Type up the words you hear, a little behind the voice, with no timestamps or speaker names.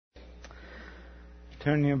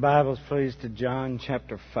Turn your Bibles, please, to John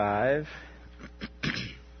chapter 5.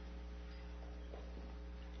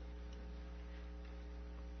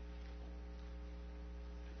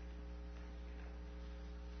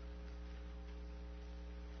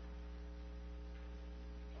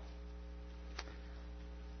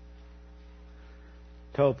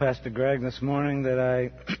 Told Pastor Greg this morning that I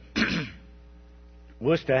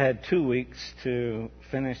wished I had 2 weeks to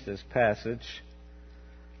finish this passage.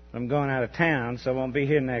 I'm going out of town, so I won't be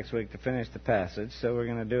here next week to finish the passage, so we're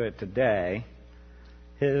going to do it today.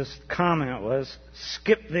 His comment was,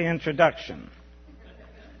 skip the introduction,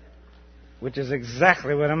 which is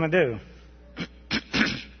exactly what I'm going to do.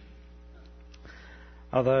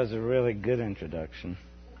 Although it was a really good introduction.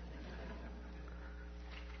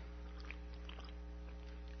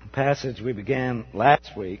 The passage we began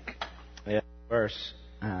last week, verse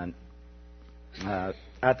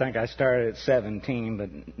I think I started at 17,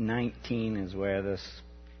 but 19 is where this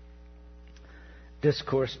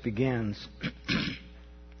discourse begins.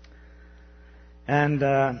 And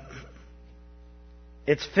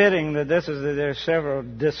it's fitting that there are several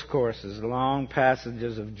discourses, long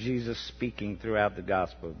passages of Jesus speaking throughout the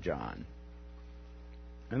Gospel of John.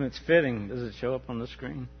 And it's fitting, does it show up on the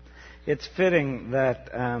screen? It's fitting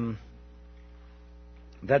that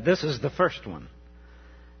that this is the first one.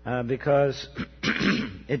 Because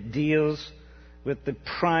it deals with the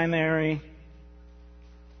primary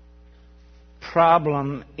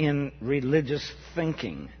problem in religious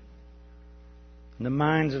thinking in the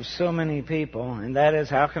minds of so many people, and that is,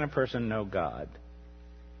 how can a person know God?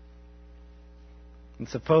 And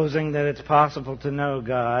supposing that it's possible to know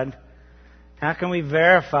God, how can we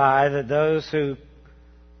verify that those who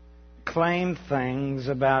claim things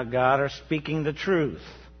about God are speaking the truth?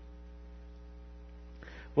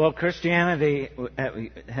 Well, Christianity,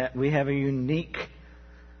 we have a unique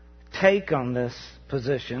take on this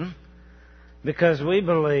position because we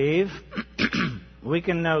believe we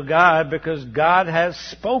can know God because God has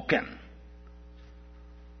spoken.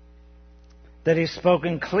 That He's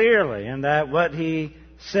spoken clearly and that what He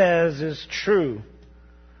says is true.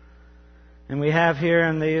 And we have here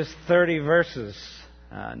in these 30 verses,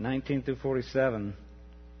 19 through 47,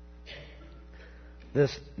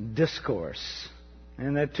 this discourse.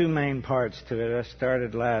 And there are two main parts to it. I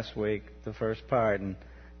started last week, the first part, and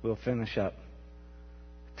we'll finish up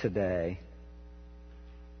today,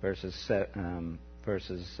 verses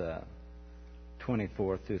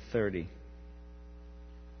 24 through 30.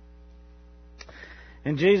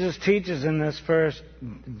 And Jesus teaches in this first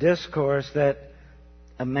discourse that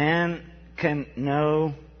a man can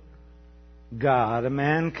know God, a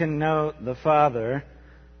man can know the Father,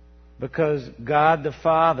 because God the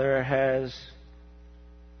Father has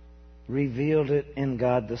revealed it in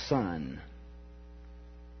God the Son.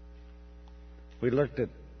 We looked at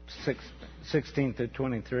 16 through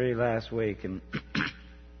 23 last week, and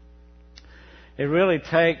it really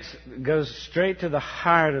goes straight to the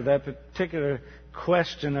heart of that particular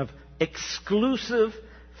question of exclusive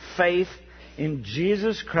faith in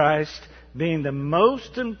Jesus Christ being the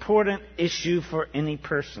most important issue for any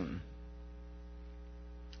person.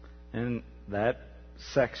 And that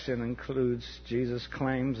section includes Jesus'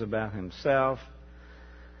 claims about Himself,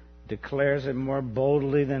 declares it more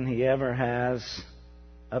boldly than He ever has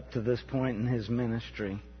up to this point in His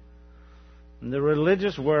ministry. And the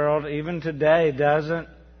religious world, even today, doesn't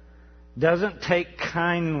take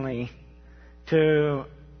kindly to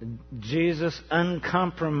Jesus'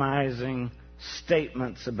 uncompromising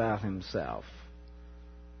statements about Himself.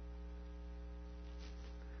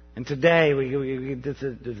 And today we get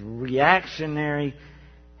this reactionary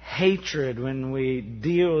hatred when we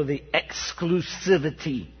deal with the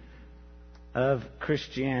exclusivity of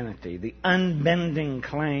Christianity, the unbending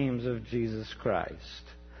claims of Jesus Christ.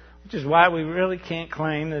 Which is why we really can't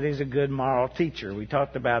claim that He's a good moral teacher. We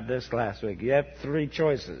talked about this last week. You have three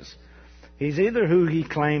choices. He's either who He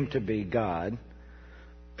claimed to be, God,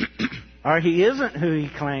 or He isn't who He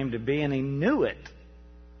claimed to be and He knew it.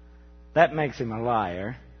 That makes Him a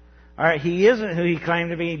liar. All right, He isn't who He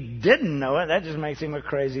claimed to be. He didn't know it. That just makes Him a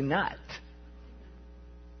crazy nut.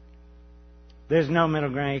 There's no middle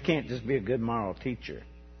ground. He can't just be a good moral teacher.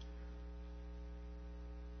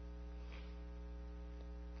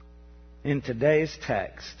 In today's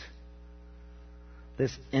text,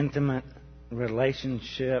 this intimate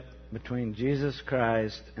relationship between Jesus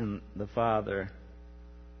Christ and the Father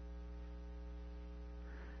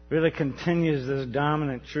really continues this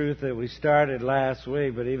dominant truth that we started last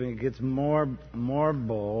week, but even gets more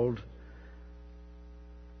bold,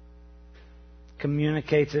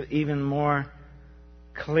 communicates it even more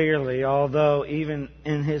clearly, although even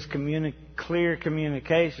in his clear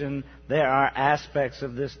communication, there are aspects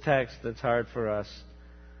of this text that's hard for us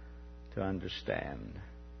to understand.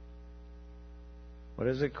 What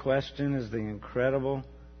is at question is the incredible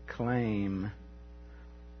claim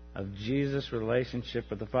of Jesus' relationship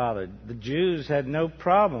with the Father. The Jews had no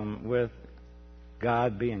problem with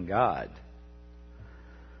God being God.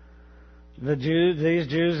 These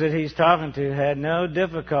Jews that he's talking to had no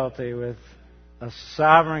difficulty with a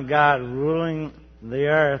sovereign God ruling the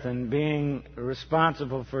earth and being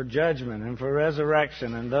responsible for judgment and for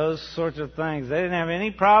resurrection and those sorts of things. They didn't have any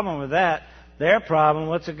problem with that. Their problem,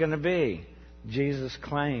 what's it going to be? Jesus'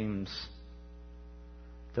 claims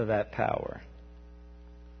to that power.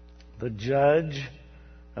 The judge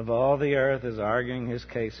of all the earth is arguing his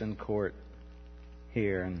case in court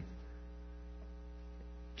here. And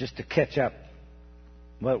just to catch up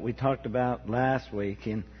what we talked about last week,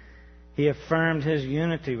 and he affirmed his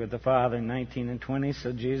unity with the Father in 19 and 20.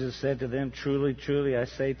 So Jesus said to them, "Truly, truly, I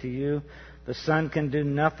say to you, the Son can do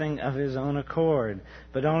nothing of his own accord,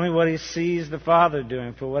 but only what he sees the Father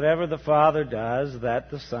doing. For whatever the Father does, that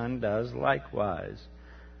the Son does likewise."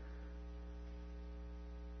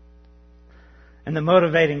 And the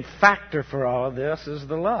motivating factor for all of this is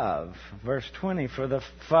the love. Verse 20, "For the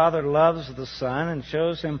Father loves the Son and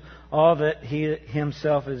shows him all that he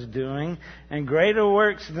himself is doing, and greater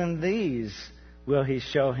works than these will he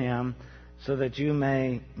show him, so that you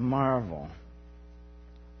may marvel."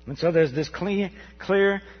 And so there's this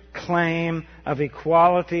clear claim of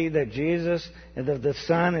equality that Jesus, that the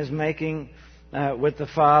Son is making with the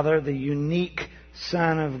Father, the unique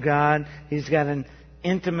Son of God. He's got an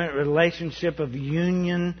intimate relationship of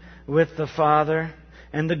union with the Father.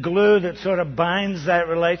 And the glue that sort of binds that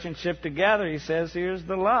relationship together, he says, here's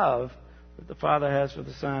the love that the Father has for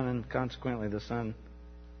the Son, and consequently the Son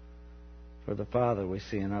for the Father, we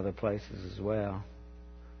see in other places as well.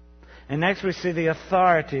 And next we see the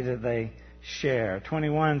authority that they share.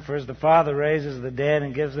 21, "For as the Father raises the dead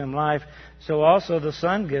and gives them life, so also the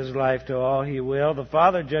Son gives life to all he will. The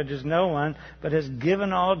Father judges no one, but has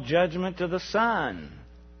given all judgment to the Son."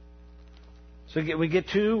 So we get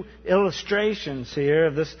two illustrations here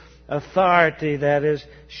of this authority that is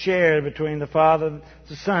shared between the Father and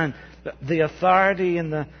the Son. The authority in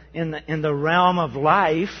the realm of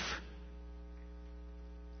life,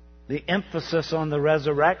 the emphasis on the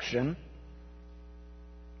resurrection,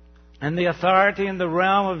 and the authority in the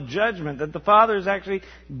realm of judgment that the Father has actually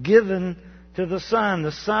given to the Son.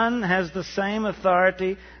 The Son has the same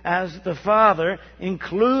authority as the Father,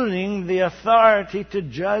 including the authority to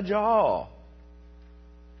judge all.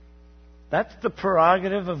 That's the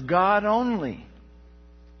prerogative of God only.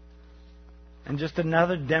 And just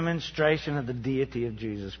another demonstration of the deity of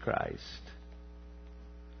Jesus Christ.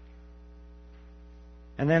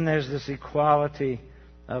 And then there's this equality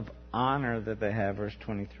of honor that they have, verse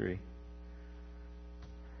 23.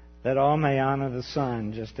 "That all may honor the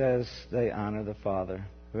Son, just as they honor the Father.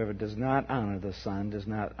 Whoever does not honor the Son does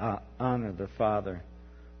not honor the Father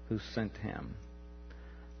who sent him."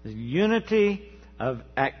 The unity of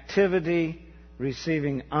activity,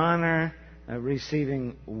 receiving honor,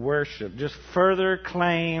 receiving worship. Just further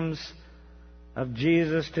claims of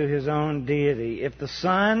Jesus to his own deity. If the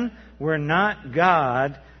Son were not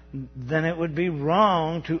God, then it would be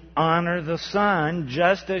wrong to honor the Son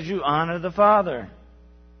just as you honor the Father.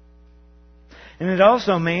 And it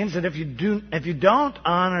also means that if you don't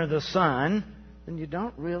honor the Son, then you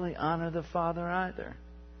don't really honor the Father either.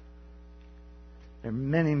 There are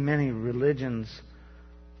many, many religions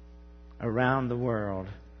around the world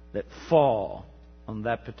that fall on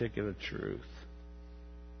that particular truth.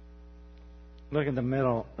 Look in the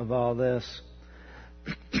middle of all this.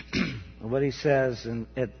 What he says in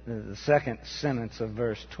the second sentence of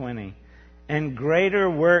verse 20. "And greater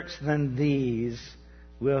works than these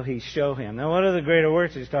will he show him." Now, what are the greater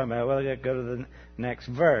works he's talking about? Well, we've got to go to the next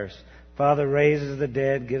verse. "Father raises the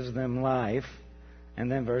dead, gives them life."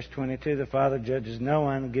 And then verse 22, "The Father judges no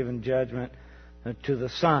one, giving judgment to the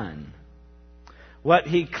Son." What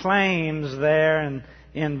he claims there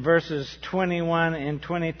in verses 21 and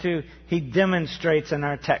 22, he demonstrates in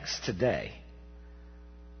our text today.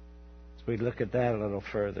 So we look at that a little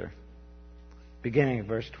further. Beginning at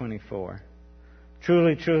verse 24.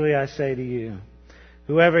 "Truly, truly, I say to you,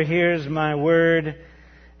 whoever hears my word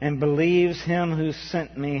and believes him who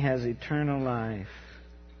sent me has eternal life.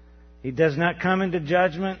 He does not come into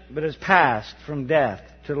judgment, but is passed from death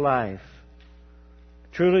to life.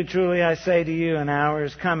 Truly, truly, I say to you, an hour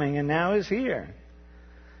is coming, and now is here,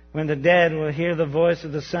 when the dead will hear the voice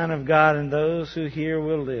of the Son of God, and those who hear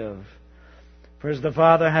will live. For as the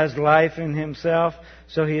Father has life in Himself,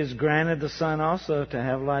 so He has granted the Son also to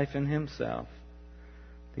have life in Himself.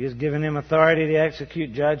 He has given Him authority to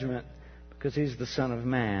execute judgment, because He's the Son of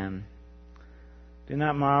Man. Do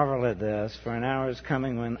not marvel at this, for an hour is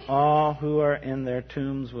coming when all who are in their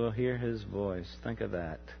tombs will hear His voice. Think of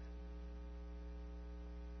that.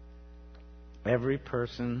 Every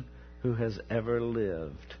person who has ever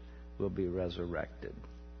lived will be resurrected.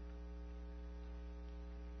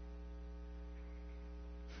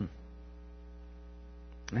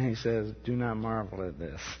 And He says, do not marvel at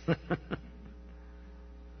this.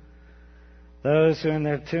 Those who are in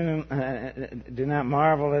their tomb, do not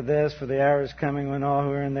marvel at this, for the hour is coming when all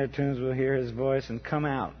who are in their tombs will hear His voice and come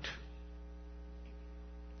out.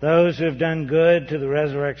 Those who have done good to the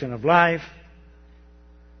resurrection of life,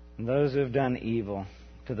 and those who have done evil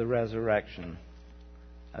to the resurrection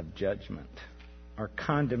of judgment, or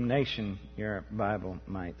condemnation, your Bible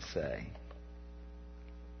might say.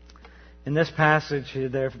 In this passage,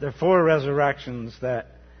 there are 4 resurrections that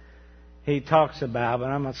he talks about, but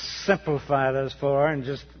I'm going to simplify those 4 and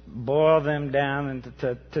just boil them down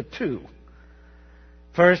into 2.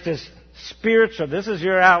 First is spiritual. This is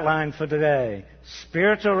your outline for today.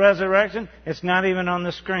 Spiritual resurrection. It's not even on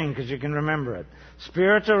the screen because you can remember it.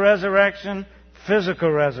 Spiritual resurrection,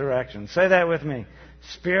 physical resurrection. Say that with me.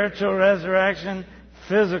 Spiritual resurrection,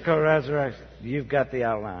 physical resurrection. You've got the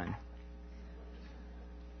outline.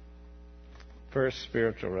 First,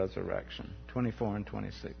 spiritual resurrection, 24 and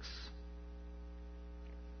 26.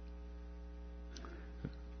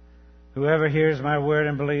 Whoever hears my word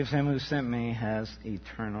and believes Him who sent me has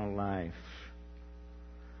eternal life.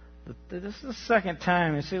 This is the second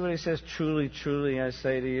time. You see what He says? Truly, truly, I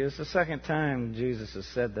say to you. It's the second time Jesus has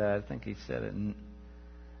said that. I think He said it in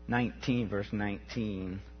 19, verse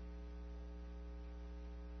 19.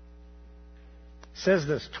 It says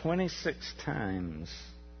this 26 times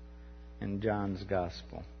in John's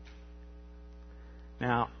Gospel.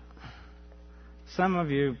 Now, some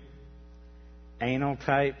of you anal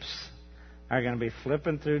types are going to be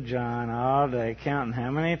flipping through John all day, counting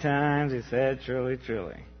how many times he said, truly,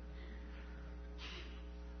 truly.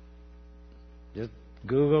 Just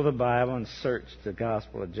Google the Bible and search the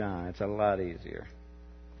Gospel of John. It's a lot easier.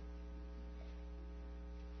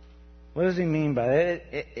 What does he mean by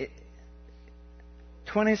it?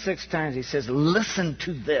 26 times he says, listen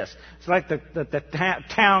to this. It's like the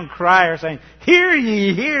town crier saying, hear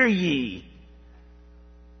ye, hear ye.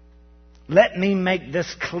 Let me make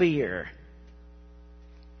this clear.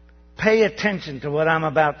 Pay attention to what I'm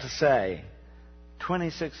about to say.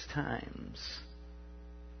 26 times.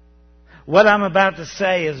 What I'm about to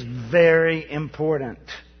say is very important.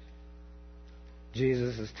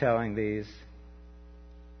 Jesus is telling these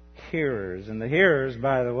hearers. And the hearers,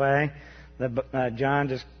 by the way, John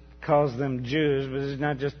just calls them Jews, but it's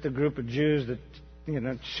not just a group of Jews that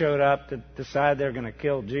showed up to decide they're going to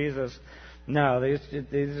kill Jesus. No, these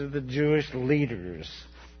are the Jewish leaders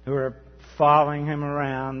who are following Him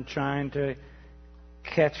around, trying to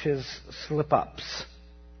catch His slip-ups.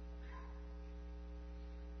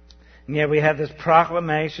 And yet we have this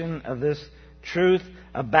proclamation of this truth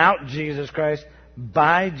about Jesus Christ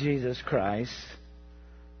by Jesus Christ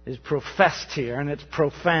is professed here, and it's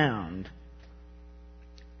profound.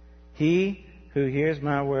 He who hears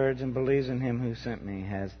my words and believes in Him who sent me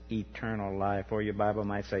has eternal life, or your Bible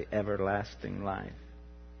might say everlasting life.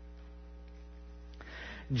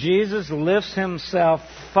 Jesus lifts Himself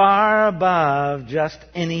far above just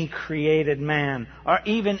any created man, or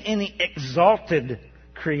even any exalted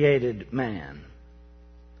created man.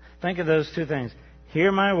 Think of those 2 things.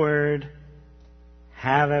 Hear my word,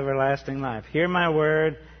 have everlasting life. Hear my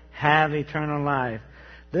word, have eternal life.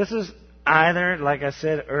 This is either, like I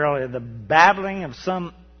said earlier, the babbling of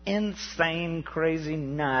some insane, crazy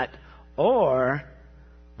nut, or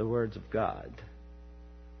the words of God.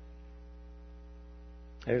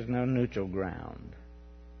 There's no neutral ground.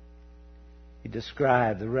 He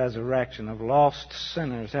described the resurrection of lost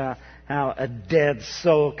sinners, how a dead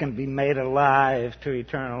soul can be made alive to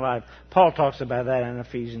eternal life. Paul talks about that in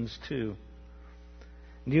Ephesians 2.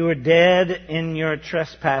 You were dead in your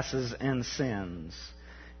trespasses and sins,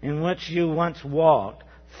 in which you once walked,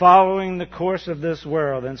 following the course of this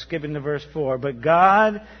world. And skipping to verse 4. But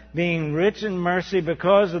God, being rich in mercy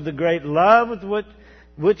because of the great love with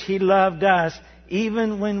which He loved us,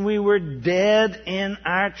 even when we were dead in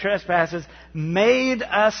our trespasses, made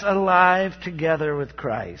us alive together with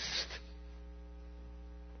Christ.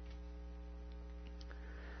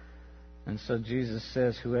 And so Jesus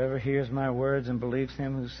says, whoever hears my words and believes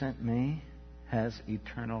Him who sent me has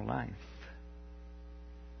eternal life.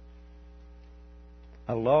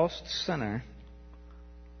 A lost sinner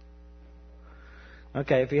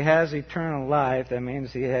Okay, if he has eternal life, that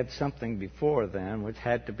means he had something before then, which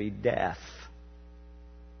had to be death.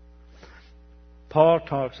 Paul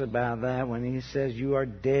talks about that when he says, you are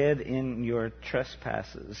dead in your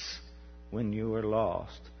trespasses when you were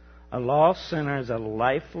lost. A lost sinner is a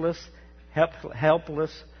lifeless,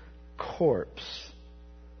 helpless corpse.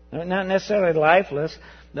 Not necessarily lifeless.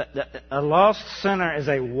 A lost sinner is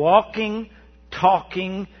a walking,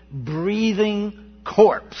 talking, breathing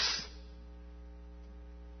corpse.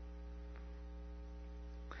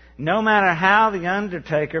 No matter how the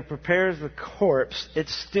undertaker prepares the corpse,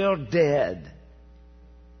 it's still dead.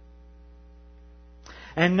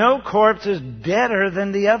 And no corpse is deader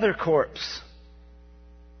than the other corpse.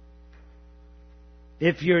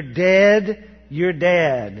 If you're dead, you're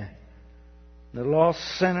dead. The lost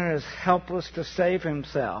sinner is helpless to save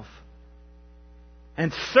himself.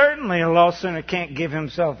 And certainly a lost sinner can't give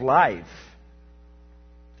himself life.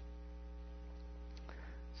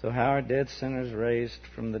 So how are dead sinners raised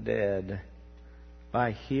from the dead?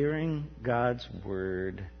 By hearing God's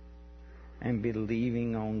Word and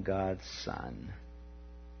believing on God's Son.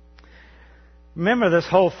 Remember, this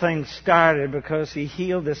whole thing started because he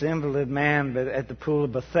healed this invalid man at the pool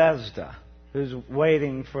of Bethesda, who's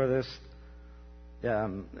waiting for this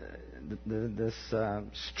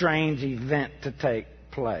strange event to take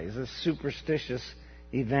place, this superstitious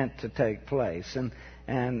event to take place,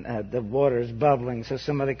 and the water is bubbling, so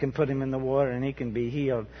somebody can put him in the water and he can be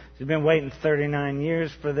healed. He's been waiting 39 years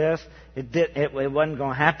for this. It wasn't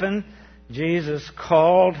going to happen. Jesus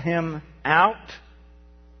called him out.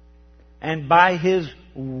 And by His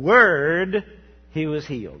Word, he was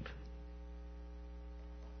healed.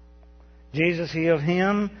 Jesus healed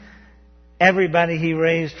him. Everybody He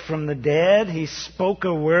raised from the dead. He spoke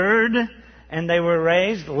a word, and they were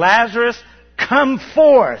raised. Lazarus, come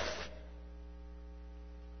forth!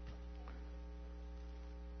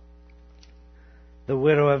 The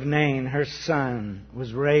widow of Nain, her son,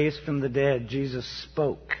 was raised from the dead. Jesus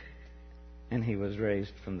spoke, and he was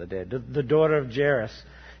raised from the dead. The daughter of Jairus,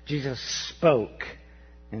 Jesus spoke,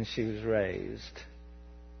 and she was raised.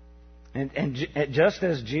 And just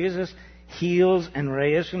as Jesus heals and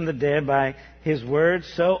raises from the dead by His Word,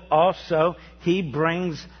 so also He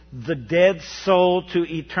brings the dead soul to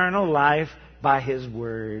eternal life by His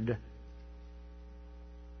Word.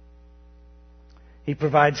 He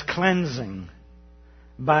provides cleansing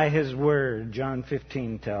by His Word, John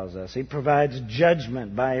 15 tells us. He provides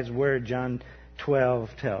judgment by His Word, John 12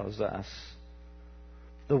 tells us.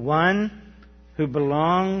 The one who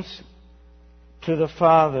belongs to the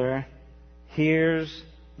Father hears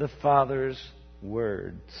the Father's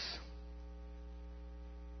words.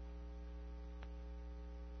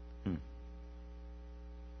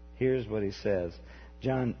 Here's what He says.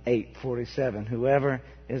 John 8:47. Whoever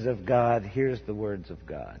is of God hears the words of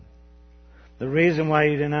God. The reason why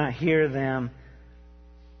you do not hear them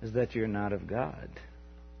is that you're not of God.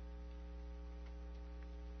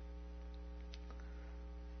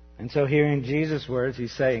 And so hearing Jesus' words,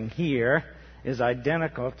 He's saying here, is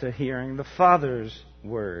identical to hearing the Father's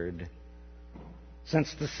word.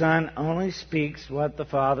 Since the Son only speaks what the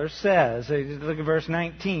Father says. Look at verse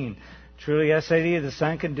 19. Truly I say to you, the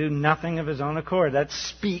Son can do nothing of His own accord. That's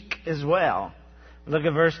speak as well. Look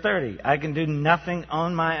at verse 30. I can do nothing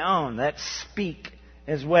on my own. That's speak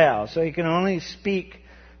as well. So He can only speak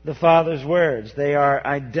the Father's words. They are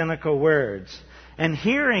identical words. And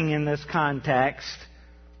hearing in this context,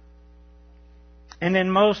 and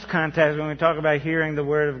in most contexts, when we talk about hearing the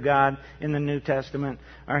Word of God in the New Testament,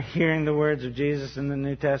 or hearing the words of Jesus in the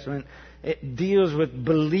New Testament, it deals with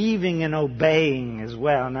believing and obeying as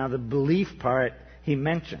well. Now, the belief part He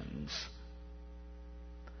mentions.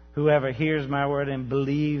 Whoever hears my word and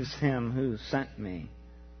believes Him who sent me.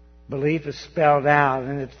 Belief is spelled out,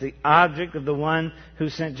 and it's the object of the one who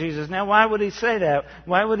sent Jesus. Now, why would He say that?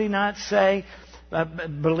 Why would He not say,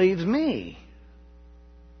 believes me?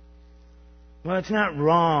 Well, it's not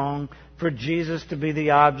wrong for Jesus to be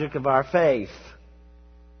the object of our faith.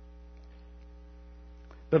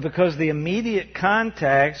 But because the immediate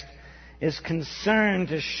context is concerned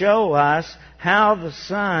to show us how the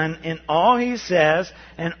Son, in all He says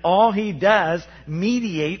and all He does,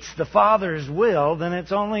 mediates the Father's will, then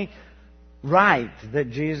it's only right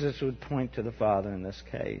that Jesus would point to the Father in this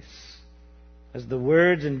case. As the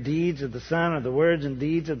words and deeds of the Son are the words and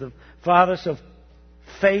deeds of the Father, so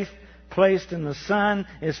faith placed in the Son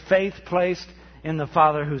is faith placed in the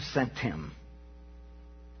Father who sent Him.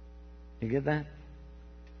 You get that?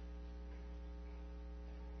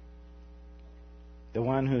 The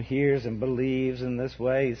one who hears and believes in this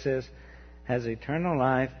way, He says, has eternal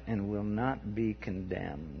life and will not be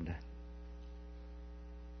condemned.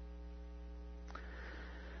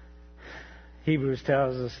 Hebrews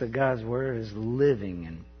tells us that God's Word is living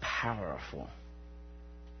and powerful.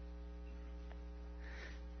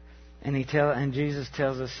 And Jesus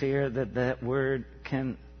tells us here that that Word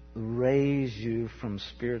can raise you from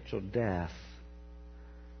spiritual death.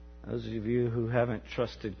 Those of you who haven't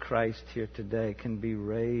trusted Christ here today can be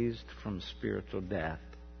raised from spiritual death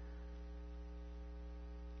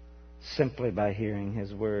simply by hearing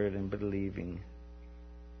His Word and believing.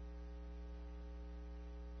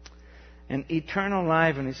 And eternal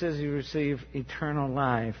life, and He says you receive eternal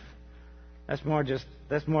life, that's more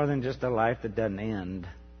than just a life that doesn't end.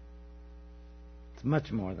 It's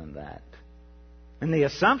much more than that. And the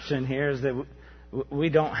assumption here is that we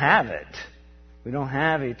don't have it. We don't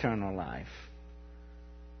have eternal life.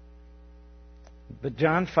 But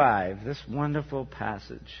John 5, this wonderful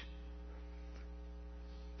passage,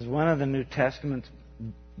 is one of the New Testament's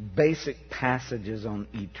basic passages on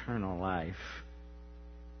eternal life.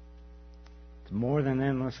 It's more than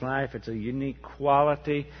endless life. It's a unique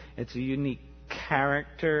quality. It's a unique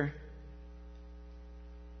character.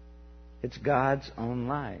 It's God's own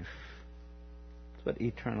life. That's what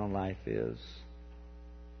eternal life is.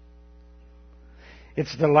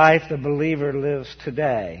 It's the life the believer lives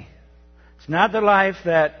today. It's not the life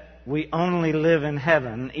that we only live in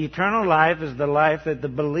heaven. Eternal life is the life that the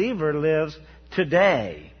believer lives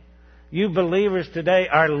today. You believers today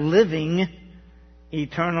are living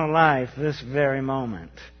eternal life this very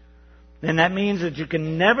moment. And that means that you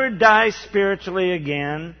can never die spiritually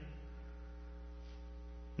again,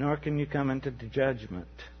 nor can you come into the judgment.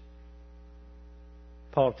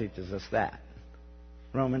 Paul teaches us that.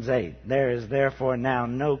 Romans 8, there is therefore now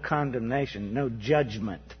no condemnation, no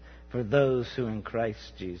judgment for those who are in Christ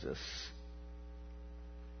Jesus.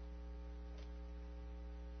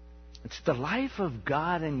 It's the life of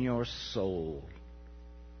God in your soul.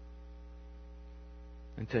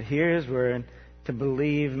 And to hear His Word, to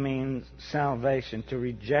believe means salvation. To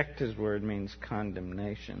reject His Word means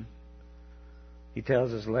condemnation. He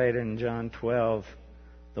tells us later in John 12,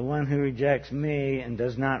 the one who rejects me and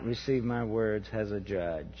does not receive my words has a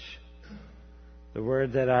judge. The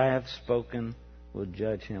word that I have spoken will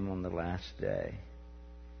judge him on the last day.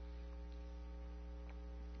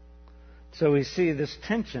 So we see this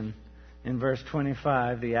tension in verse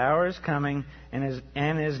 25. The hour is coming and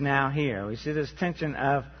is now here. We see this tension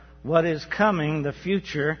of what is coming, the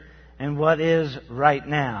future, and what is right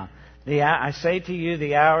now. I say to you,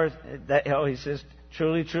 the hour that he says,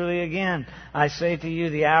 truly, truly again, I say to you,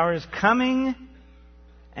 the hour is coming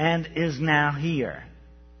and is now here,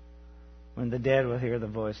 when the dead will hear the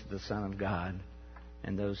voice of the Son of God,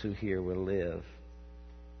 and those who hear will live.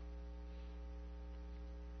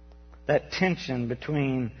 That tension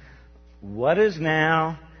between what is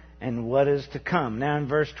now and what is to come. Now in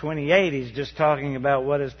verse 28, he's just talking about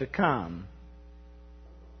what is to come.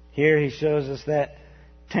 Here he shows us that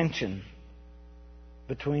tension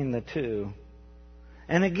between the two.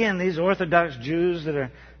 And again, these Orthodox Jews that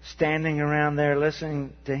are standing around there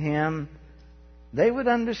listening to him, they would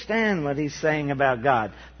understand what he's saying about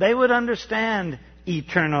God. They would understand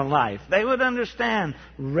eternal life. They would understand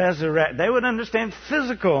they would understand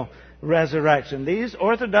physical resurrection. These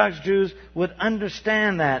Orthodox Jews would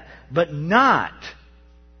understand that, but not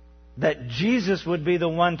that Jesus would be the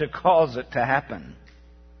one to cause it to happen.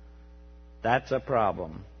 That's a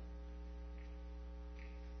problem.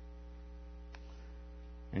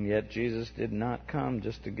 And yet Jesus did not come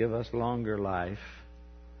just to give us longer life.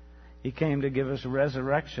 He came to give us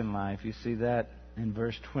resurrection life. You see that in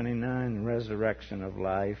verse 29, resurrection of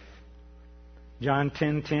life. John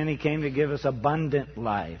 10:10, He came to give us abundant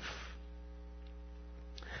life.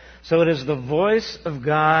 So it is the voice of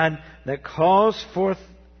God that calls forth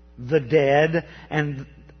the dead and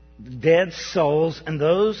dead souls, and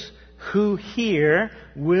those who hear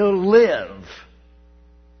will live.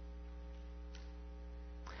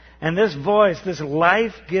 And this voice, this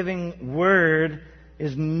life-giving word,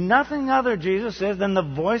 is nothing other, Jesus says, than the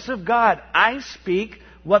voice of God. I speak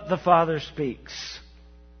what the Father speaks.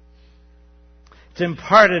 It's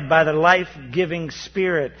imparted by the life-giving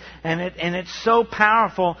Spirit. And it's so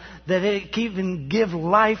powerful that it can even give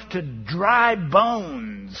life to dry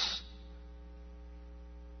bones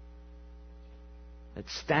that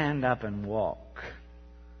stand up and walk,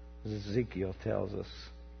 as Ezekiel tells us.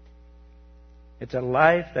 It's a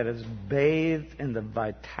life that is bathed in the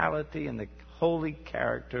vitality and the holy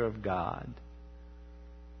character of God.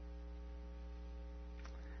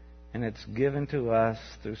 And it's given to us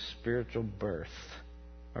through spiritual birth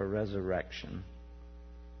or resurrection.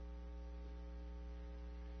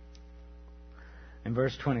 In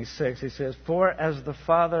verse 26, he says, "For as the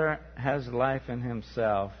Father has life in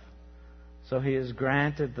himself, So He has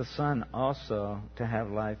granted the Son also to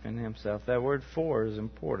have life in Himself. That word "for" is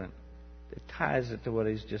important. It ties it to what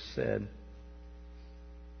He's just said.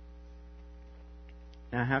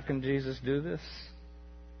 Now, how can Jesus do this?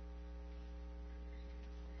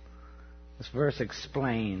 This verse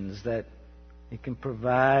explains that He can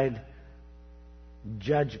provide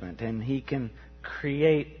judgment and He can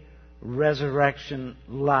create resurrection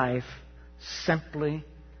life simply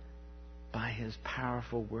by His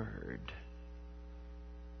powerful Word.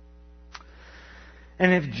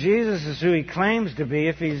 And if Jesus is who He claims to be,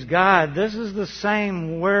 if He's God, this is the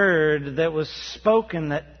same Word that was spoken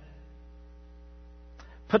that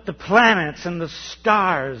put the planets and the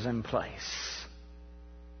stars in place.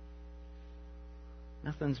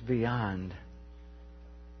 Nothing's beyond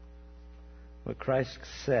what Christ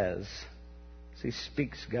says as He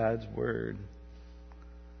speaks God's Word.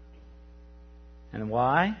 And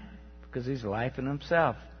why? Because He's life in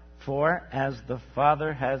Himself. For as the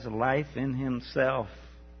Father has life in Himself.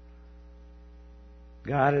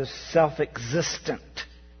 God is self-existent.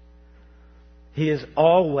 He is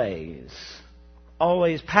always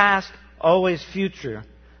past, always future,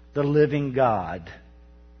 the living God.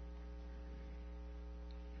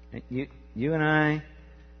 You and I,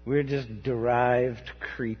 we're just derived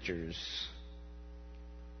creatures.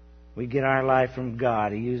 We get our life from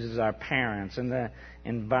God. He uses our parents and the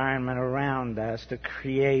environment around us to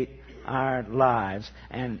create our lives,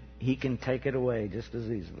 and He can take it away just as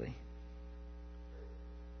easily.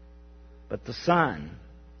 But the Son,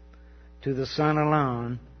 to the Son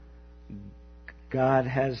alone, God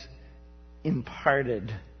has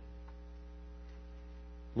imparted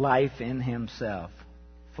life in Himself.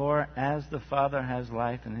 For as the Father has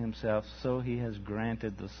life in Himself, so He has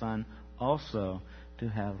granted the Son also to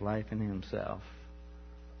have life in Himself.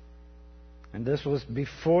 And this was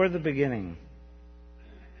before the beginning.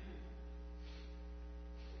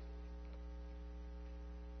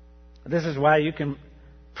 This is why you can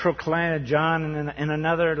proclaim John in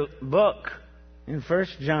another book, in 1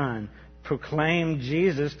 John, proclaim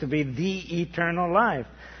Jesus to be the eternal life.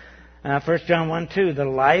 1 John 1:2, the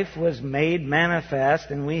life was made manifest,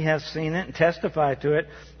 and we have seen it and testify to it,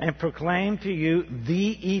 and proclaim to you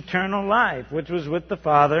the eternal life, which was with the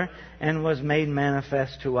Father and was made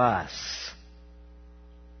manifest to us.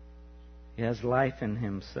 He has life in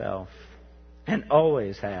Himself, and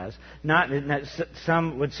always has.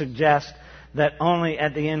 Some would suggest that only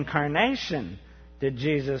at the incarnation did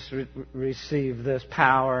Jesus receive this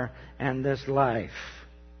power and this life.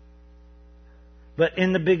 But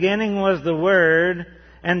in the beginning was the Word,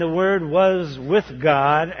 and the Word was with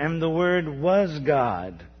God, and the Word was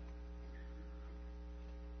God.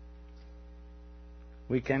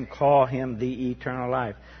 We can call Him the eternal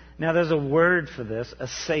life. Now there's a word for this,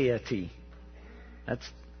 aseity.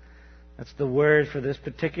 That's the word for this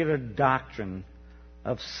particular doctrine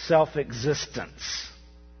of self-existence.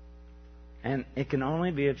 And it can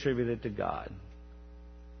only be attributed to God.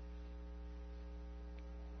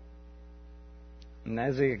 And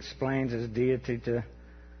as He explains His deity to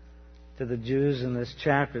the Jews in this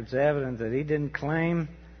chapter, it's evident that He didn't claim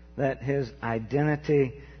that His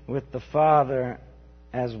identity with the Father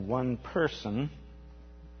as one person.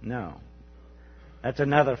 No. That's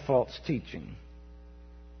another false teaching.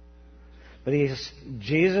 But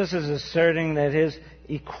Jesus is asserting that His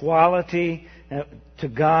equality to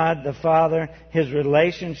God the Father, His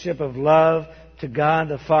relationship of love to God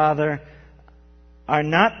the Father, are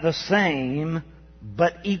not the same,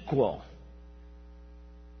 but equal.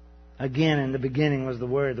 Again, in the beginning was the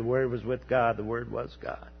Word was with God, the Word was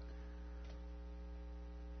God.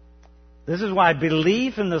 This is why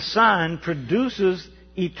belief in the Son produces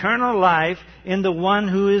eternal life in the one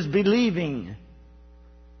who is believing.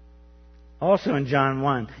 Also in John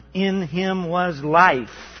 1, in Him was life,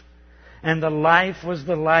 and the life was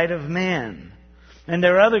the light of men. And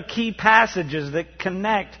there are other key passages that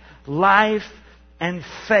connect life and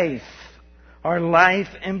faith, or life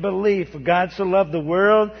and belief. For God so loved the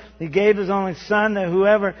world, He gave His only Son, that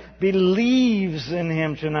whoever believes in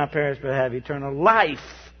Him shall not perish but have eternal life.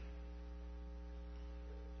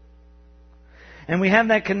 And we have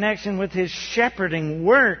that connection with His shepherding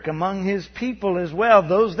work among His people as well,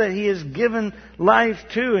 those that He has given life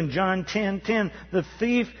to. In John 10:10, the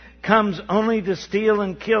thief comes only to steal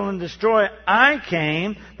and kill and destroy. I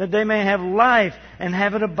came that they may have life and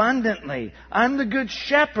have it abundantly. I'm the good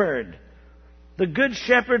shepherd. The good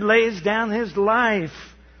shepherd lays down his life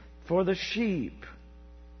for the sheep.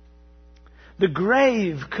 The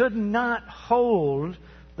grave could not hold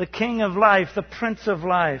the King of life, the Prince of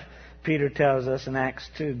life. Peter tells us in Acts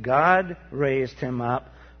 2, God raised Him up,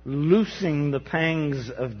 loosing the pangs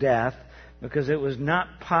of death, because it was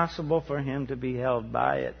not possible for him to be held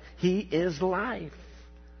by it. He is life.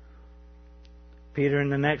 Peter in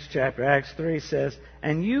the next chapter, Acts 3, says,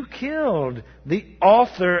 "And you killed the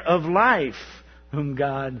author of life, whom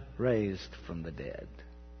God raised from the dead."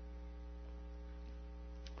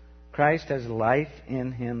 Christ has life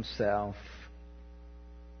in himself,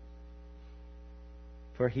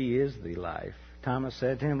 for he is the life. Thomas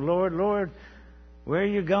said to him, "Lord, Lord, where are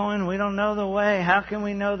you going? We don't know the way. How can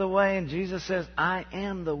we know the way?" And Jesus says, "I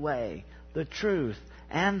am the way, the truth,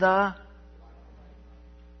 and the..."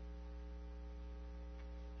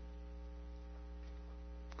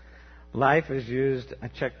 Life is used, I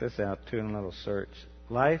checked this out too in a little search.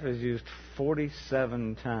 Life is used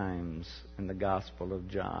 47 times in the Gospel of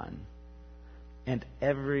John. And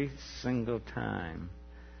every single time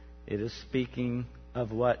it is speaking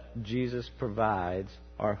of what Jesus provides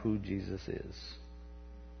or who Jesus is.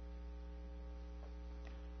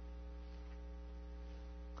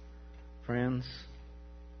 Friends,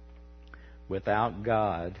 without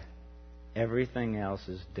God, everything else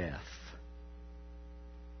is death.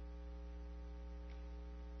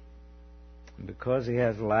 And because he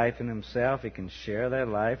has life in himself, he can share that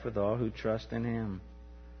life with all who trust in him.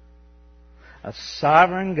 A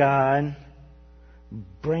sovereign God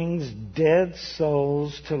brings dead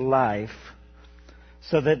souls to life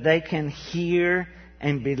so that they can hear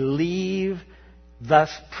and believe,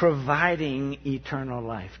 thus providing eternal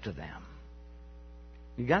life to them.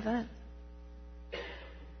 You got that?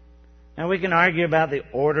 Now we can argue about the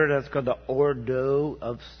order. That's called the ordo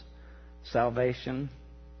of salvation.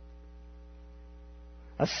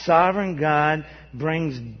 A sovereign God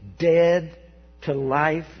brings dead to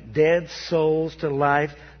life, dead souls to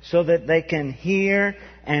life, so that they can hear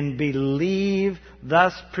and believe,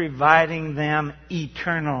 thus providing them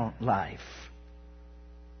eternal life.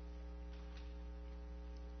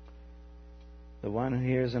 The one who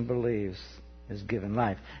hears and believes is given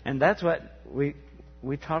life. And that's what we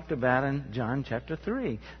talked about in John chapter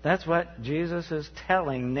 3. That's what Jesus is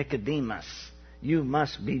telling Nicodemus. You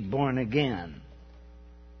must be born again.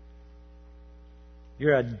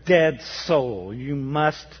 You're a dead soul. You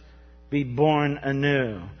must be born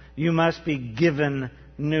anew. You must be given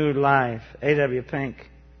new life. A.W. Pink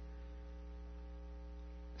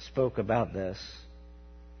spoke about this.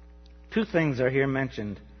 Two things are here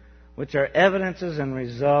mentioned, which are evidences and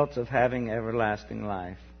results of having everlasting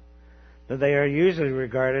life. That they are usually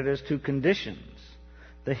regarded as two conditions.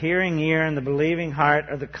 The hearing ear and the believing heart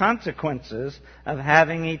are the consequences of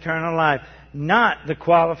having eternal life, not the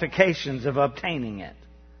qualifications of obtaining it.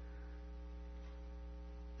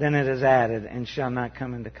 Then it is added, and shall not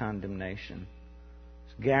come into condemnation.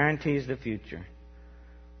 This guarantees the future.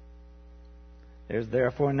 There's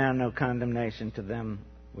therefore now no condemnation to them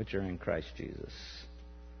which are in Christ Jesus.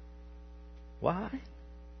 Why?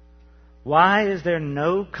 Why is there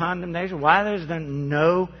no condemnation? Why is there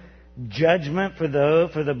no judgment for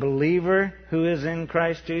the believer who is in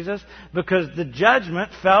Christ Jesus? Because the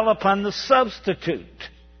judgment fell upon the substitute.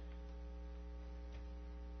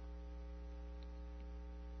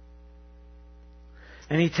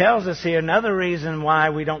 And he tells us here another reason why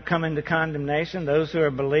we don't come into condemnation, those who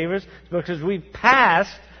are believers, is because we've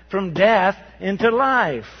passed from death into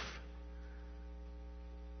life.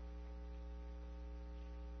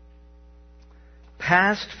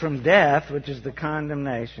 Passed from death, which is the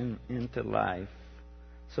condemnation, into life.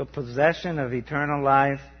 So possession of eternal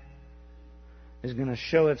life is going to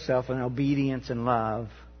show itself in obedience and love.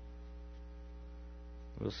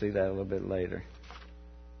 We'll see that a little bit later.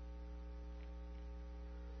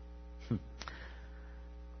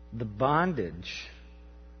 The bondage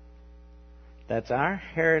that's our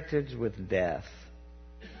heritage with death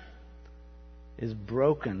is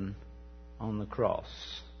broken on the cross.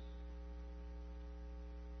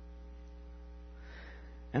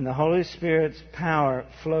 And the Holy Spirit's power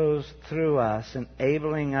flows through us,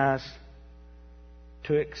 enabling us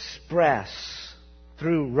to express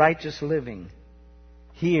through righteous living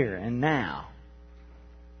here and now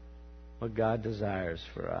what God desires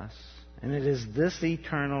for us. And it is this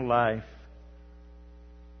eternal life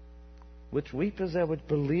which we possess, which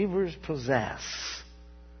believers possess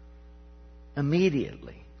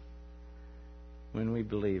immediately when we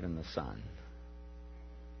believe in the Son.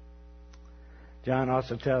 John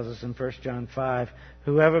also tells us in 1 John 5,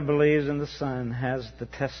 whoever believes in the Son has the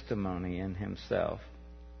testimony in himself.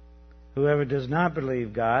 Whoever does not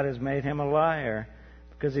believe God has made him a liar,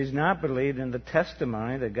 because he's not believed in the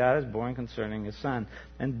testimony that God has borne concerning his Son.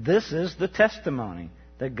 And this is the testimony,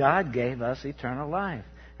 that God gave us eternal life.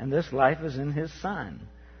 And this life is in his Son.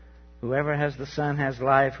 Whoever has the Son has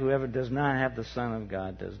life. Whoever does not have the Son of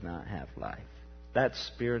God does not have life. That's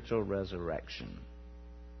spiritual resurrection.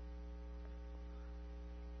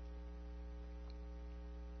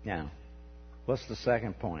 Now, what's the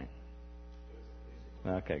second point?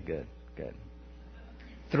 Okay, good.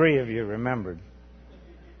 3 of you remembered.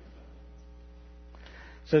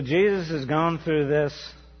 So Jesus has gone through this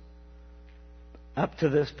up to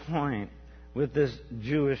this point with this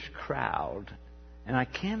Jewish crowd. And I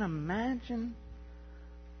can't imagine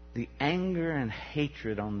the anger and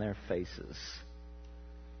hatred on their faces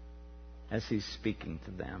as he's speaking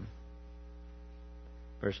to them.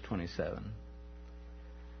 Verse 27.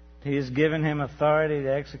 He has given him authority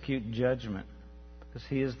to execute judgment, because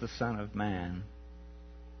he is the Son of Man.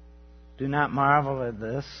 Do not marvel at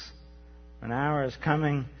this. An hour is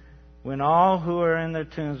coming when all who are in their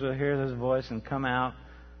tombs will hear his voice and come out,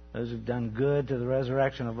 those who've done good to the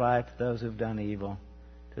resurrection of life, those who've done evil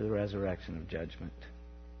to the resurrection of judgment.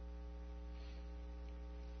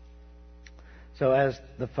 So as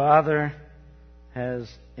the Father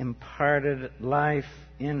has imparted life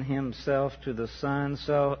in himself to the Son,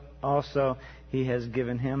 so also he has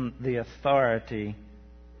given him the authority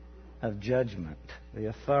of judgment, the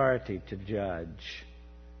authority to judge.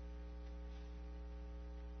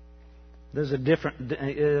 There's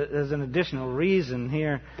an additional reason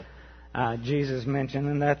here Jesus mentioned,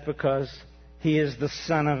 and that's because he is the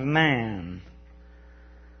Son of Man.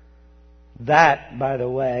 That, by the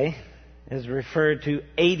way, is referred to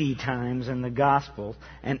 80 times in the Gospels,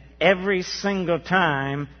 and every single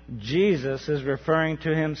time Jesus is referring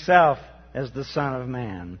to himself as the Son of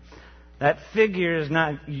Man. That figure is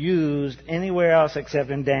not used anywhere else except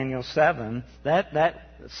in Daniel 7. That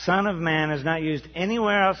Son of Man is not used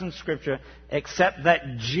anywhere else in Scripture except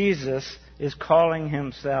that Jesus is calling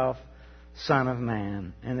himself Son of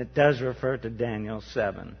Man. And it does refer to Daniel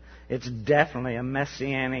 7. It's definitely a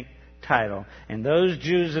messianic title. And those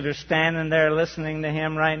Jews that are standing there listening to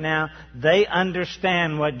him right now, they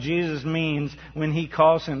understand what Jesus means when he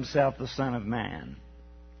calls himself the Son of Man.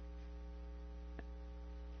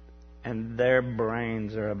 And their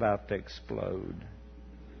brains are about to explode.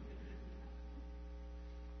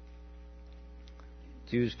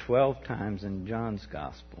 It's used 12 times in John's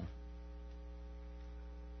Gospel.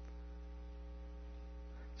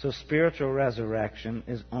 So spiritual resurrection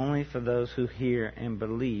is only for those who hear and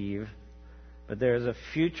believe, but there is a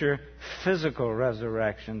future physical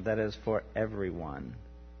resurrection that is for everyone.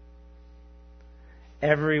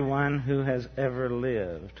 Everyone who has ever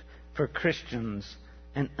lived. For Christians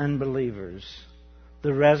and unbelievers.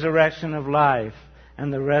 The resurrection of life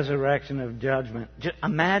and the resurrection of judgment.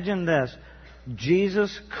 Imagine this.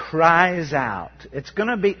 Jesus cries out. It's going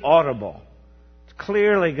to be audible. It's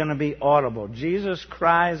clearly going to be audible. Jesus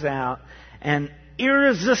cries out, and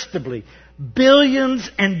irresistibly,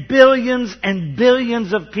 billions and billions and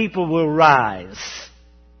billions of people will rise.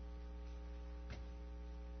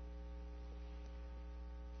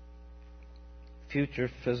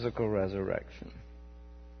 Future physical resurrection.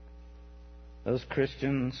 Those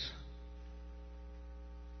Christians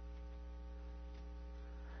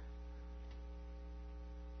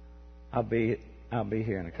I'll be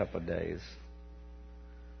here in a couple of days.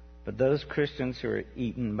 But those Christians who are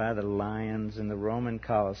eaten by the lions in the Roman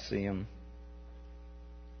Colosseum,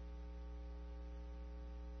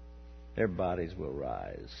 their bodies will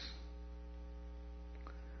rise.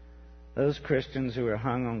 Those Christians who are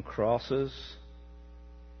hung on crosses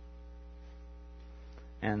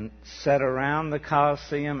and set around the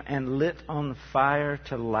Colosseum and lit on fire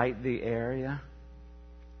to light the area,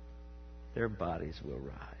 their bodies will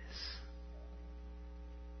rise.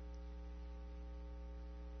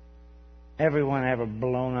 Everyone ever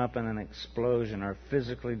blown up in an explosion or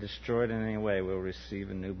physically destroyed in any way will receive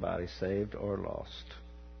a new body, saved or lost.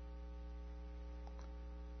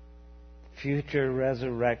 Future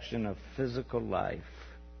resurrection of physical life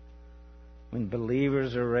when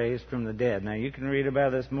believers are raised from the dead. Now, you can read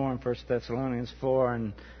about this more in 1 Thessalonians 4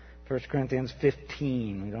 and 1 Corinthians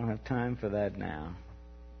 15. We don't have time for that now.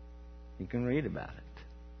 You can read about it.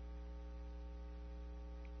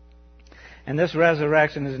 And this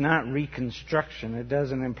resurrection is not reconstruction. It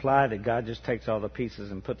doesn't imply that God just takes all the pieces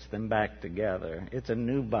and puts them back together. It's a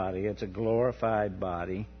new body. It's a glorified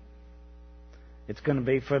body. It's going to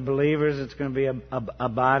be, for believers, it's going to be a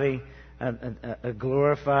body, a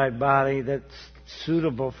glorified body that's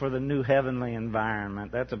suitable for the new heavenly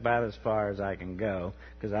environment. That's about as far as I can go,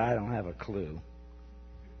 because I don't have a clue.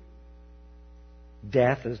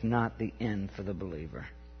 Death is not the end for the believer.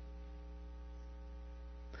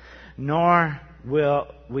 Nor will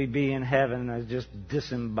we be in heaven as just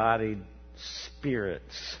disembodied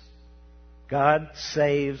spirits God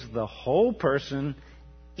saves the whole person,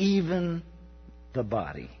 even the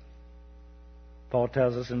body. Paul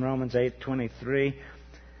tells us in Romans 8:23,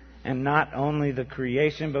 and not only the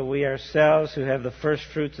creation, but we ourselves who have the first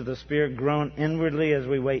fruits of the Spirit groan inwardly as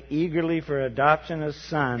we wait eagerly for adoption as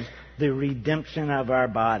sons, the redemption of our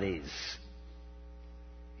bodies.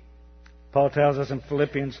 Paul tells us in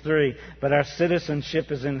Philippians 3, but our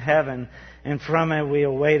citizenship is in heaven, and from it we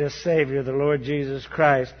await a Savior, the Lord Jesus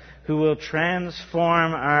Christ, who will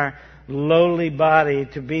transform our lowly body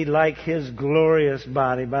to be like His glorious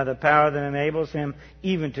body by the power that enables Him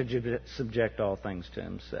even to subject all things to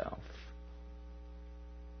Himself.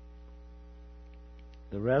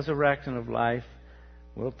 The resurrection of life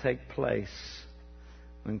will take place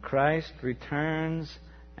when Christ returns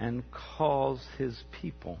and calls His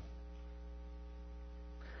people.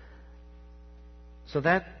 So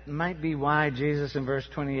that might be why Jesus in verse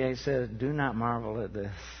 28 says, do not marvel at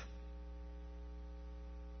this,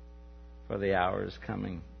 for the hour is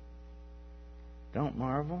coming. Don't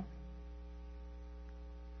marvel.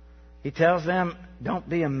 He tells them, don't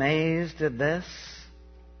be amazed at this.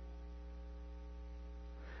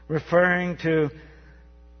 Referring to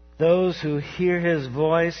those who hear His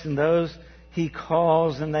voice and those He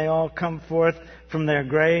calls and they all come forth from their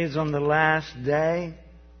graves on the last day.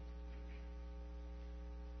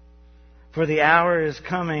 For the hour is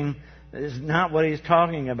coming is not what He's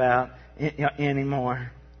talking about anymore.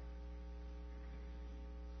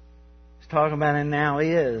 He's talking about it now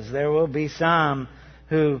is. There will be some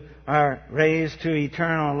who are raised to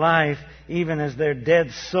eternal life even as their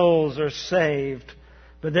dead souls are saved.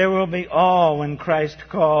 But there will be all when Christ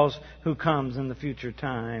calls who comes in the future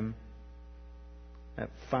time.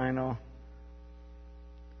 That final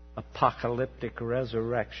apocalyptic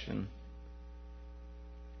resurrection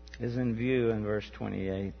is in view in verse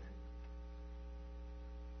 28.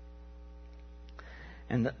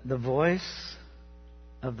 And the voice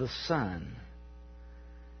of the Son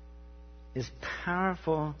is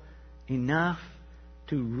powerful enough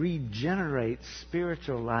to regenerate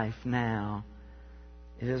spiritual life now.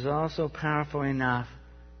 It is also powerful enough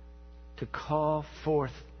to call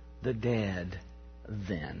forth the dead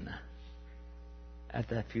then, at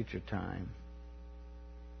that future time.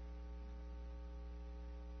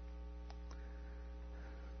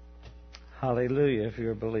 Hallelujah, if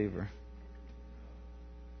you're a believer.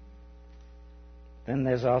 Then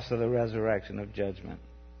there's also the resurrection of judgment.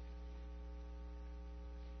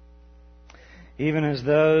 Even as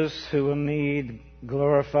those who will need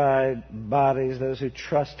glorified bodies, those who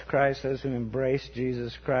trust Christ, those who embrace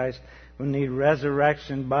Jesus Christ, will need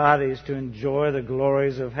resurrection bodies to enjoy the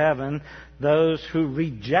glories of heaven. Those who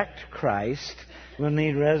reject Christ will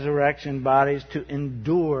need resurrection bodies to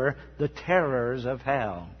endure the terrors of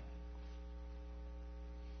hell.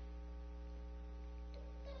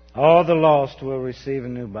 All the lost will receive a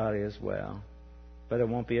new body as well, but it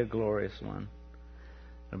won't be a glorious one.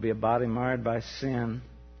 It'll be a body marred by sin,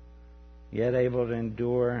 yet able to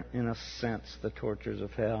endure, in a sense, the tortures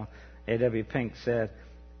of hell. A.W. Pink said,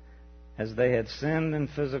 as they had sinned in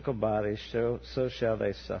physical bodies, so shall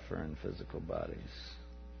they suffer in physical bodies.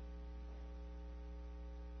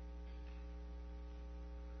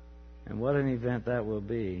 And what an event that will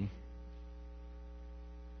be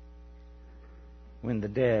when the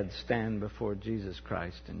dead stand before Jesus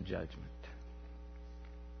Christ in judgment.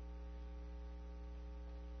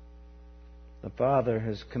 The Father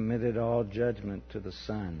has committed all judgment to the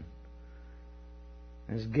Son,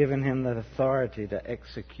 and has given Him the authority to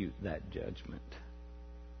execute that judgment.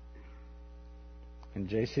 And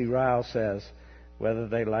J.C. Ryle says, whether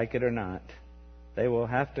they like it or not, they will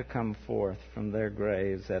have to come forth from their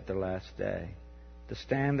graves at the last day to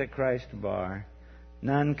stand at Christ's bar.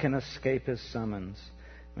 None can escape His summons.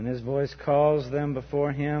 When His voice calls them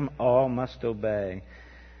before Him, all must obey.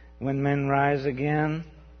 When men rise again,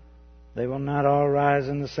 they will not all rise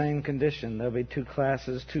in the same condition. There will be two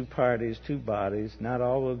classes, two parties, two bodies. Not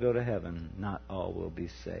all will go to heaven. Not all will be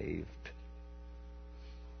saved.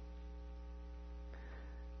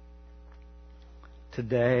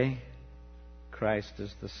 Today, Christ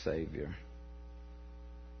is the Savior.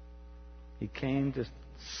 He came to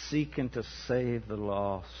seek and to save the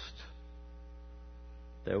lost.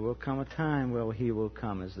 There will come a time where He will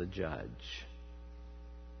come as the judge.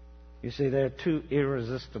 You see, there are two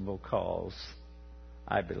irresistible calls,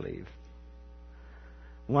 I believe.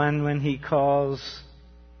 One, when He calls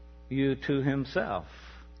you to Himself.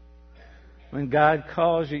 When God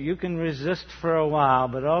calls you, you can resist for a while,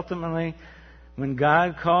 but ultimately, when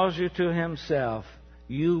God calls you to Himself,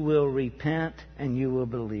 you will repent and you will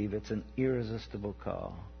believe. It's an irresistible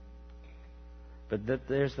call. But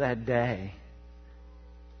there's that day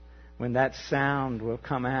when that sound will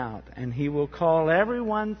come out, and He will call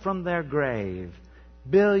everyone from their grave,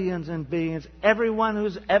 billions and billions, everyone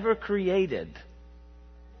who's ever created,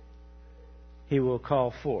 He will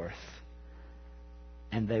call forth,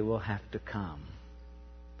 and they will have to come.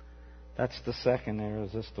 That's the second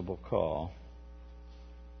irresistible call.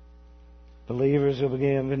 Believers will be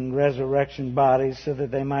given resurrection bodies so that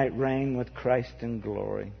they might reign with Christ in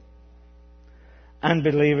glory.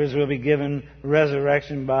 Unbelievers will be given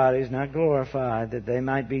resurrection bodies, not glorified, that they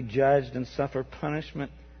might be judged and suffer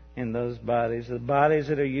punishment in those bodies. The bodies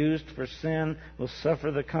that are used for sin will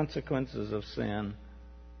suffer the consequences of sin.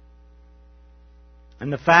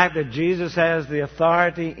 And the fact that Jesus has the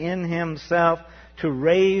authority in Himself to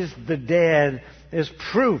raise the dead is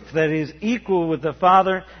proof that He is equal with the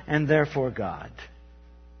Father and therefore God.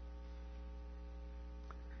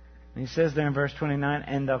 And He says there in verse 29,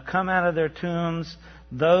 and they'll come out of their tombs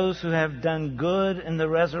those who have done good in the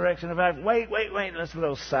resurrection of life. Wait. That's a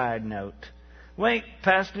little side note. Wait,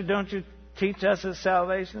 Pastor, don't you teach us that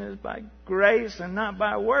salvation is by grace and not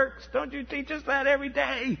by works? Don't you teach us that every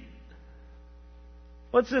day?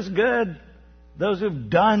 What's this good? Those who've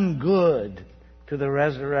done good to the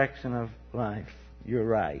resurrection of life. You're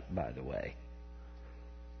right, by the way.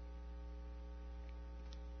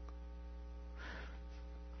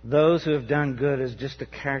 Those who have done good is just a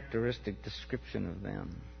characteristic description of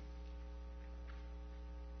them.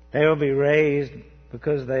 They will be raised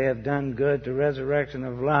because they have done good to resurrection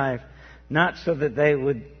of life, not so that they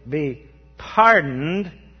would be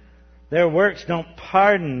pardoned. Their works don't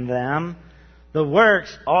pardon them. The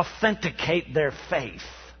works authenticate their faith.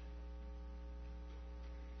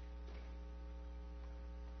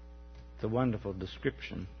 It's a wonderful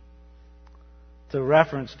description. It's a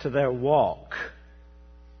reference to their walk,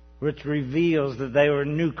 which reveals that they were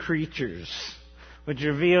new creatures, which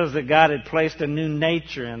reveals that God had placed a new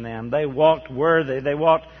nature in them. They walked worthy. They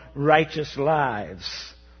walked righteous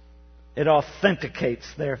lives. It authenticates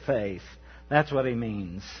their faith. That's what He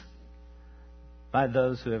means by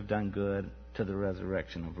those who have done good to the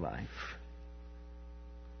resurrection of life.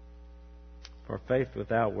 For faith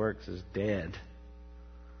without works is dead.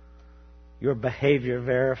 Your behavior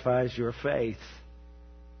verifies your faith.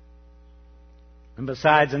 And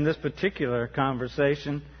besides, in this particular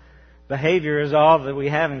conversation, behavior is all that we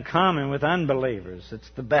have in common with unbelievers. It's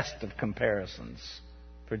the best of comparisons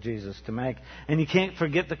for Jesus to make. And you can't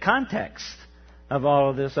forget the context of all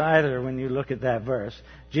of this either when you look at that verse.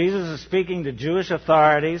 Jesus is speaking to Jewish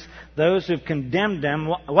authorities, those who've condemned Him.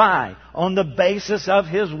 Why? On the basis of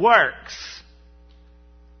His works.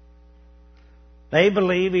 They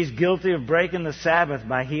believe He's guilty of breaking the Sabbath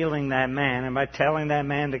by healing that man and by telling that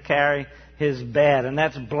man to carry his bed. And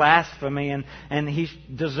that's blasphemy, and he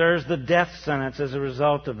deserves the death sentence as a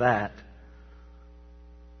result of that.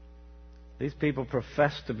 These people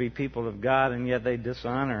profess to be people of God, and yet they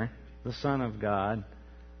dishonor the Son of God.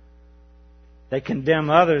 They condemn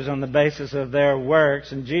others on the basis of their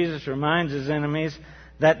works, and Jesus reminds His enemies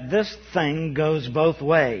that this thing goes both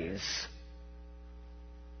ways.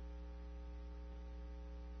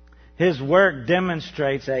 His work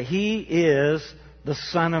demonstrates that He is the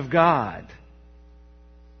Son of God.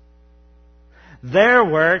 Their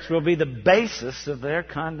works will be the basis of their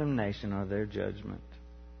condemnation or their judgment.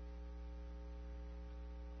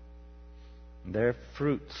 Their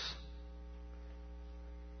fruits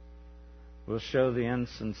will show the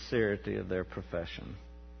insincerity of their profession.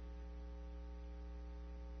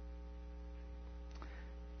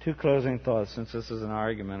 Two closing thoughts, since this is an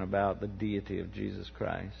argument about the deity of Jesus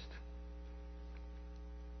Christ.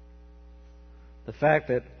 The fact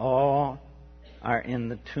that all are in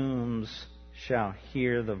the tombs shall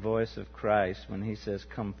hear the voice of Christ when He says,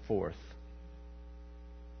 "Come forth,"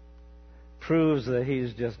 proves that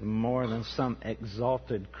He's just more than some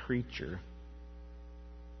exalted creature.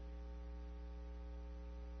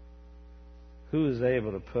 Who is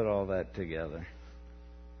able to put all that together?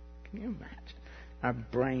 Can you imagine? Our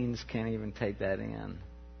brains can't even take that in.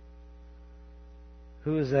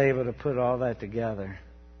 Who is able to put all that together?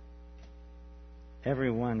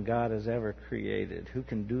 Everyone God has ever created. Who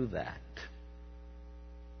can do that?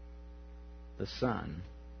 The Son.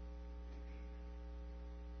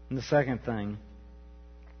 And the second thing,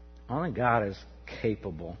 only God is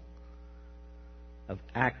capable of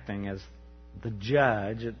acting as the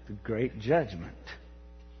judge at the great judgment.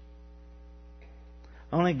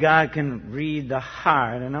 Only God can read the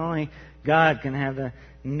heart, and only God can have the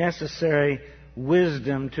necessary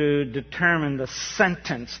wisdom to determine the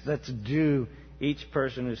sentence that's due each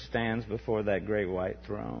person who stands before that great white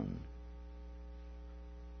throne.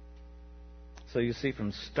 So you see,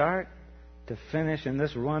 from start to finish in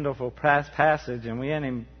this wonderful passage, and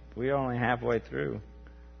we're only halfway through.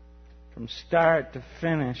 From start to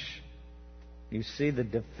finish, you see the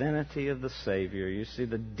divinity of the Savior. You see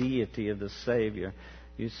the deity of the Savior.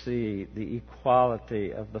 You see the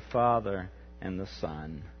equality of the Father and the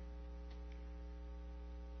Son.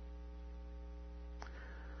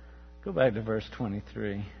 Go back to verse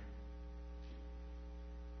 23.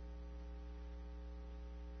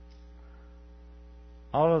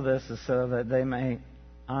 All of this is so that they may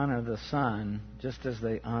honor the Son just as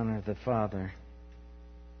they honor the Father.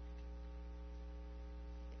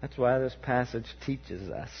 That's why this passage teaches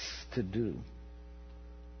us to do.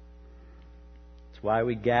 It's why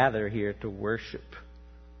we gather here to worship,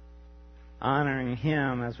 honoring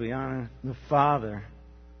Him as we honor the Father.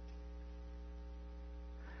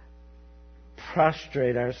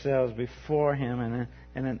 Prostrate ourselves before Him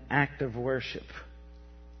in an act of worship.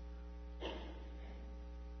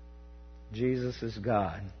 Jesus is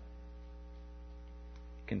God.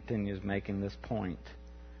 He continues making this point.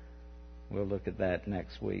 We'll look at that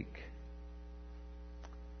next week.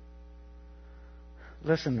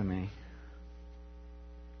 Listen to me.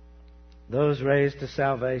 Those raised to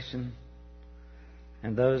salvation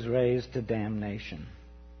and those raised to damnation.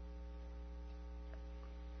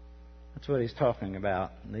 That's what he's talking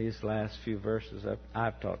about in these last few verses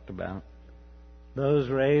I've talked about. Those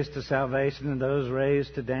raised to salvation and those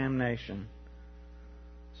raised to damnation.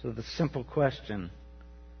 So the simple question,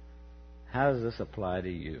 how does this apply to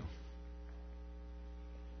you?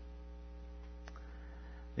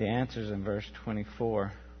 The answer is in verse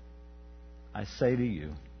 24. I say to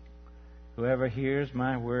you, whoever hears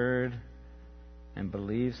my word and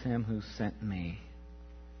believes Him who sent me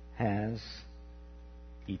has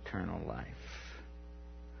eternal life.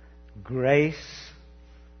 Grace,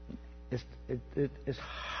 as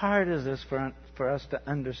hard as this for us to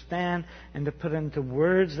understand and to put into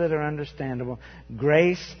words that are understandable,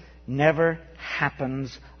 grace never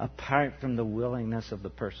happens apart from the willingness of the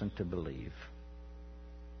person to believe.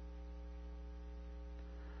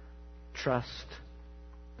 Trust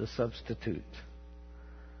the substitute.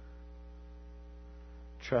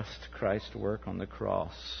 Trust Christ's work on the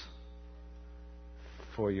cross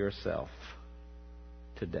for yourself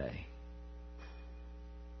today.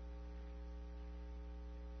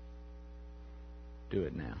 Do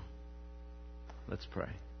it now. Let's pray.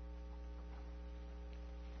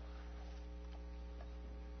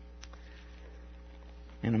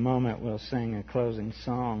 In a moment, we'll sing a closing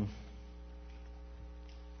song.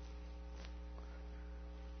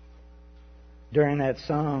 During that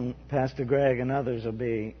song, Pastor Greg and others will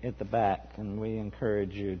be at the back, and we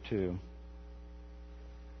encourage you to.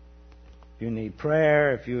 If you need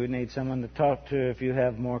prayer, if you need someone to talk to, if you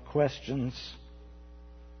have more questions.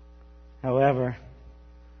 However,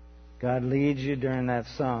 God leads you during that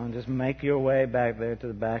song. Just make your way back there to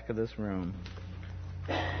the back of this room.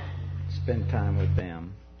 Spend time with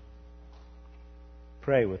them.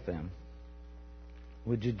 Pray with them.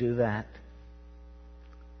 Would you do that?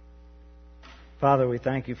 Father, we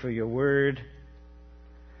thank You for Your Word.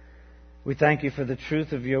 We thank You for the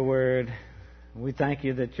truth of Your Word. We thank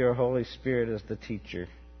You that Your Holy Spirit is the teacher.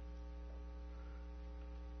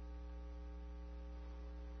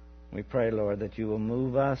 We pray, Lord, that You will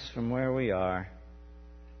move us from where we are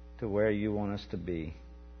to where You want us to be.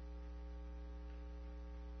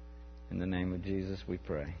 In the name of Jesus we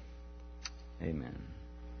pray. Amen.